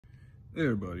Hey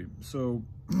everybody, so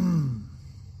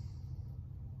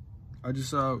I just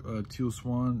saw Teal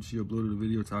Swan. She uploaded a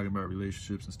video talking about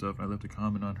relationships and stuff, and I left a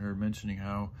comment on her mentioning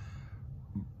how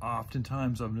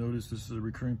oftentimes I've noticed this is a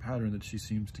recurring pattern that she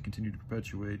seems to continue to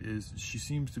perpetuate, is she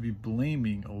seems to be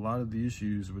blaming a lot of the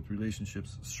issues with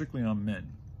relationships strictly on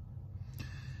men.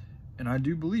 And I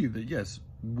do believe that, yes,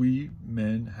 we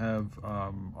men have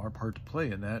our part to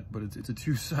play in that, but it's a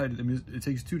two-sided, I mean, it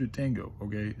takes two to tango,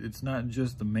 okay? It's not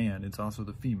just the man, it's also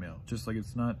the female. Just like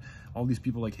it's not all these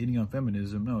people like hating on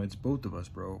feminism. No, it's both of us,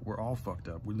 bro. We're all fucked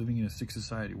up. We're living in a sick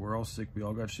society. We're all sick. We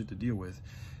all got shit to deal with.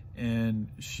 And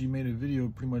she made a video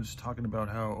pretty much talking about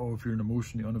how, oh, if you're an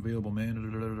emotionally unavailable man,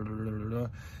 and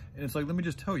it's like, let me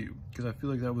just tell you, because I feel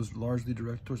like that was largely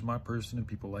directed towards my person and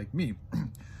people like me.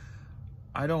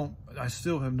 I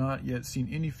still have not yet seen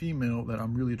any female that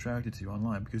I'm really attracted to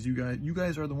online, because you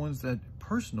guys are the ones that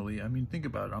personally, I mean, think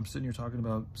about it. I'm sitting here talking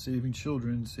about saving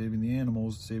children, saving the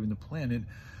animals, saving the planet.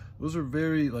 Those are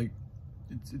very, like,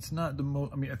 it's not the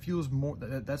most, I mean, it feels more,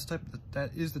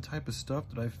 that is the type of stuff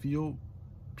that I feel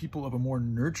people of a more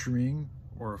nurturing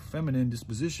or a feminine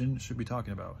disposition should be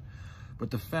talking about. But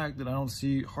the fact that I don't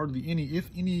see hardly any, if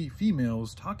any,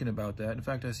 females talking about that, in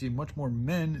fact, I see much more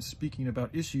men speaking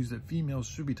about issues that females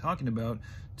should be talking about,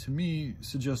 to me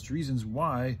suggests reasons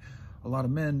why a lot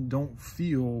of men don't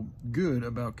feel good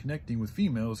about connecting with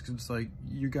females, because it's like,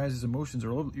 you guys' emotions are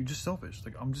all, you're just selfish.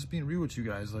 Like, I'm just being real with you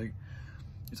guys. Like,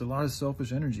 it's a lot of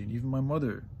selfish energy, and even my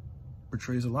mother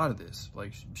portrays a lot of this.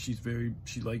 Like, she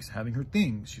likes having her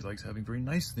things. She likes having very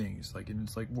nice things. Like, and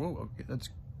it's like, whoa, okay,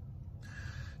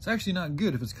 it's actually not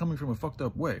good if it's coming from a fucked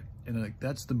up way. And like,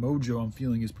 that's the mojo I'm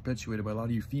feeling is perpetuated by a lot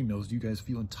of you females. You guys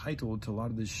feel entitled to a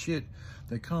lot of this shit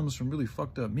that comes from really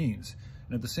fucked up means.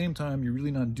 And at the same time, you're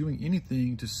really not doing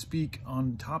anything to speak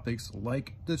on topics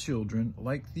like the children,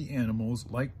 like the animals,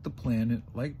 like the planet,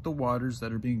 like the waters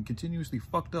that are being continuously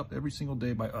fucked up every single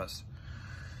day by us.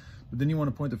 But then you want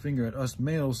to point the finger at us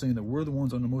males saying that we're the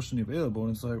ones unemotionally available.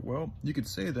 And it's like, well, you could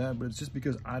say that, but it's just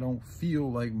because I don't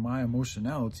feel like my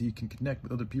emotionality can connect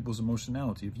with other people's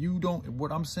emotionality. If you don't, if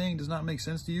what I'm saying does not make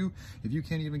sense to you, if you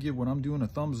can't even give what I'm doing a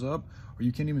thumbs up, or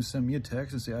you can't even send me a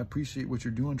text and say, I appreciate what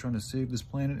you're doing trying to save this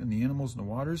planet and the animals and the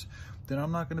waters, then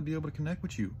I'm not going to be able to connect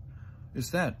with you.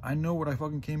 It's that. I know what I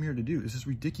fucking came here to do. This is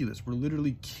ridiculous. We're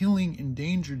literally killing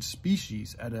endangered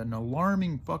species at an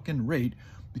alarming fucking rate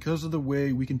because of the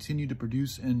way we continue to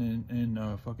produce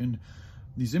and fucking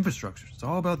these infrastructures. It's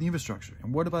all about the infrastructure.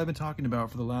 And what have I been talking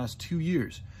about for the last 2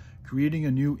 years? Creating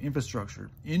a new infrastructure.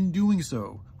 In doing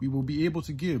so, we will be able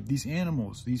to give these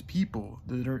animals, these people,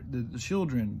 that are the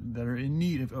children that are in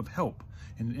need of help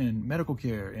and medical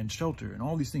care and shelter and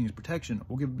all these things, protection.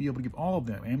 We'll be able to give all of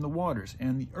them, and the waters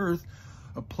and the earth,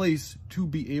 a place to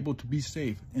be able to be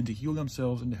safe and to heal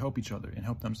themselves and to help each other and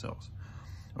help themselves.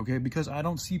 Okay, because I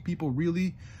don't see people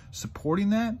really supporting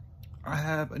that. I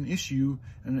have an issue,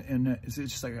 and it's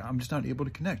just like, I'm just not able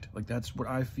to connect. Like, that's what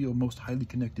I feel most highly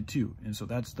connected to. And so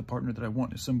that's the partner that I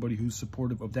want, is somebody who's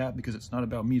supportive of that, because it's not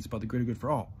about me, it's about the greater good for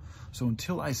all. So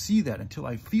until I see that, until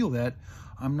I feel that,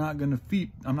 I'm not going to be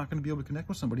able to connect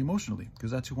with somebody emotionally,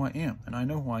 because that's who I am. And I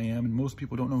know who I am, and most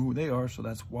people don't know who they are. So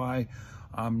that's why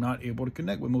I'm not able to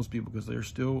connect with most people, because they're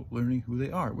still learning who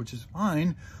they are, which is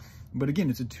fine. But again,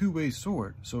 it's a two-way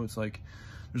sword. So it's like,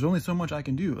 there's only so much I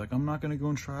can do. Like, I'm not going to go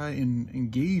and try and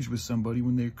engage with somebody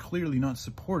when they're clearly not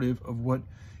supportive of what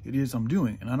it is I'm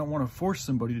doing. And I don't want to force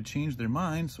somebody to change their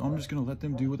mind, so I'm just going to let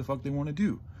them do what the fuck they want to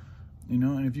do. You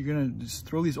know, and if you're going to just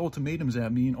throw these ultimatums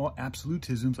at me and all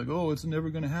absolutisms, like, oh, it's never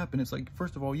going to happen. It's like,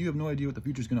 first of all, you have no idea what the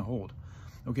future is going to hold.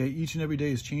 Okay, each and every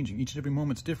day is changing. Each and every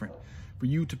moment's different. For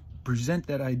you to present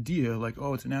that idea like,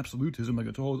 oh, it's an absolutism, like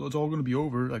it's all going to be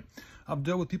over. Like, I've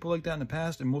dealt with people like that in the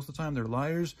past, and most of the time they're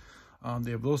liars.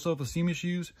 They have low self-esteem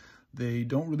issues. They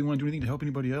don't really want to do anything to help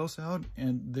anybody else out,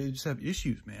 and they just have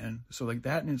issues, man. So like,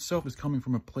 that in itself is coming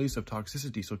from a place of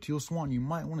toxicity. So Teal Swan, you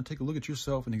might want to take a look at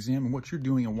yourself and examine what you're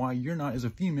doing and why you're not, as a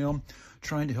female,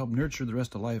 trying to help nurture the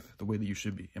rest of life the way that you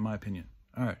should be, in my opinion.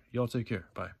 All right, y'all take care.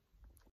 Bye.